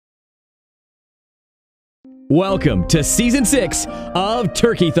Welcome to Season 6 of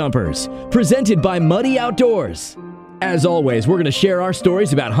Turkey Thumpers, presented by Muddy Outdoors. As always, we're going to share our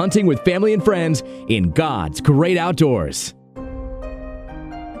stories about hunting with family and friends in God's great outdoors.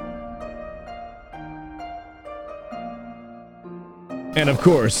 And of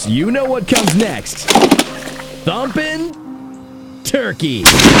course, you know what comes next. Thumpin' Turkey.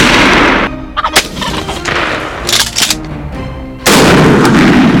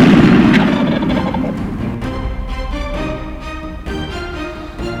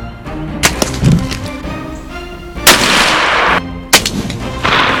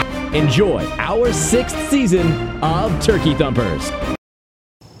 Enjoy our 6th season of Turkey Thumpers.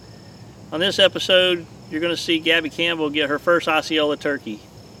 On this episode, you're going to see Gabby Campbell get her first Osceola turkey.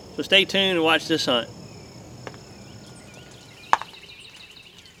 So stay tuned and watch this hunt.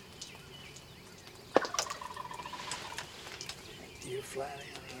 You fly down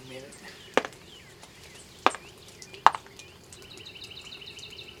in a minute.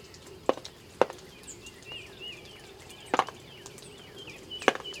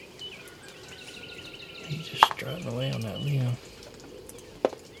 He's just strutting away on that limb.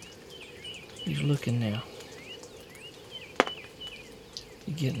 He's looking now.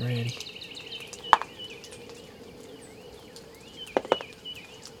 He's getting ready.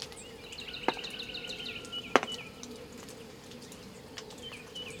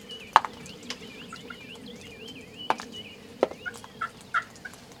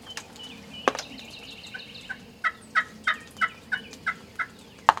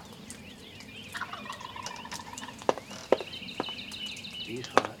 He's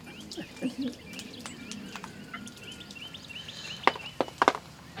hot.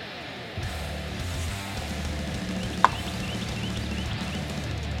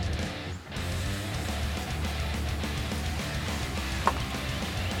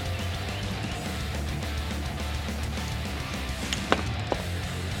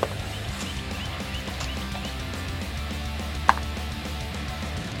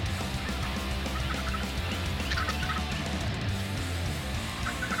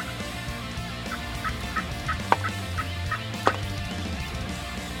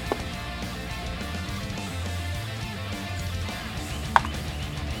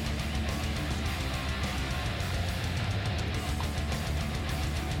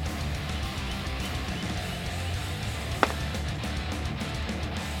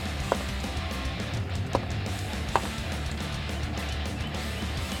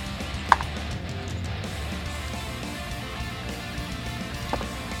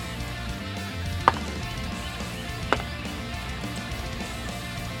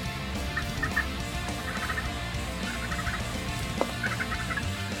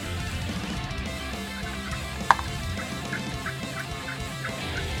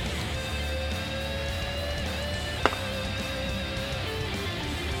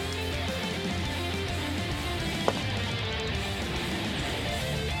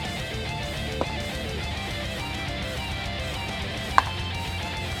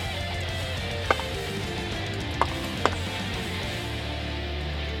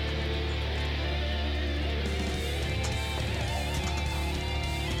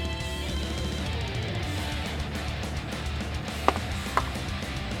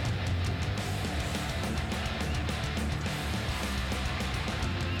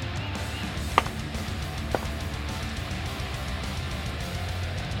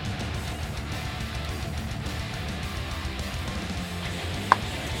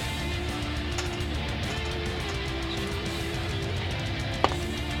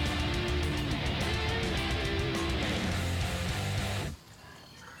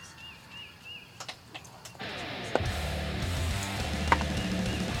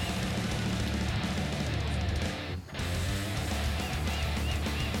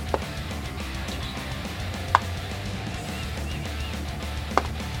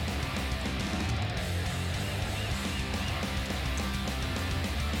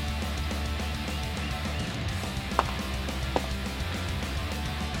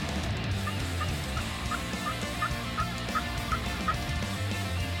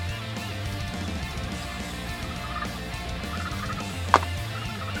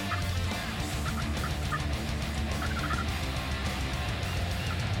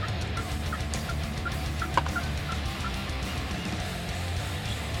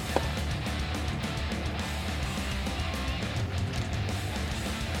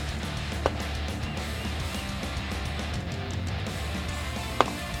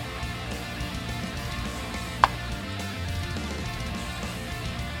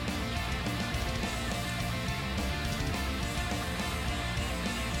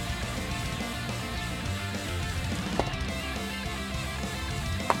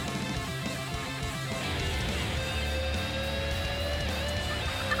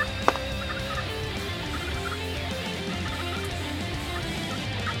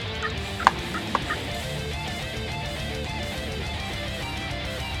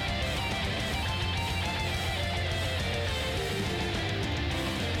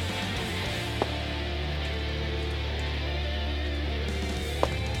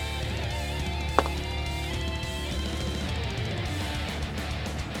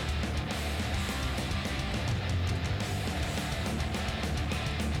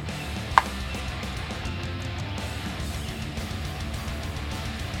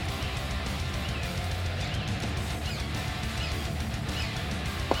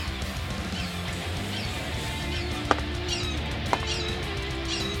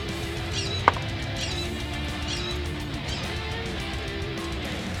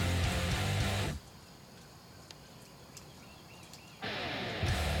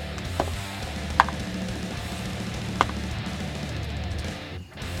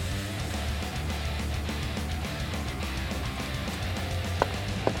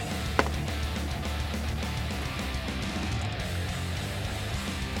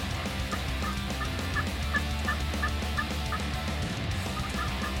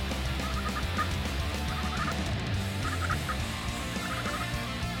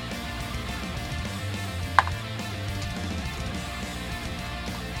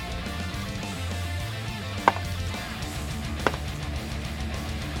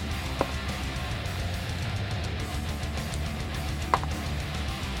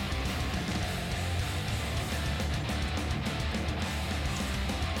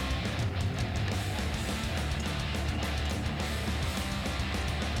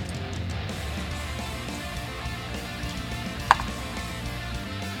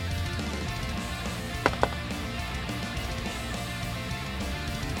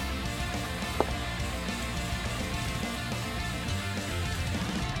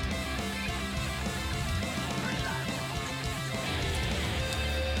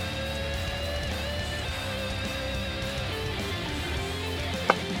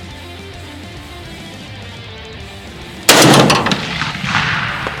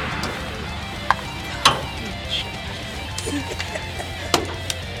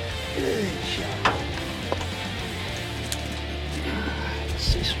 Good shot. Let's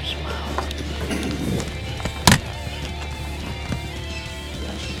see some smiles.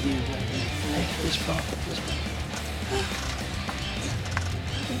 Hey, this ball.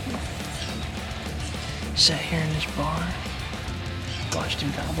 Sat here in this bar, watched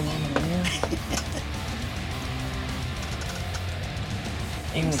him gobble on the limb.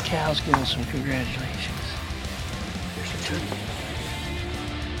 Even the cows give him some congratulations. There's a turkey.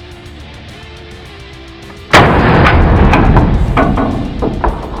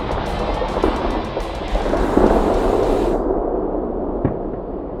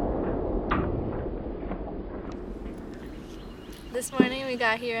 This morning we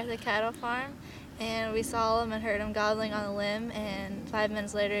got here at the cattle farm and we saw him and heard him gobbling on the limb, and 5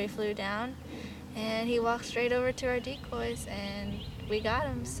 minutes later he flew down and he walked straight over to our decoys and we got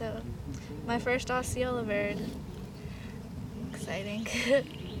him. So my first Osceola bird. Exciting.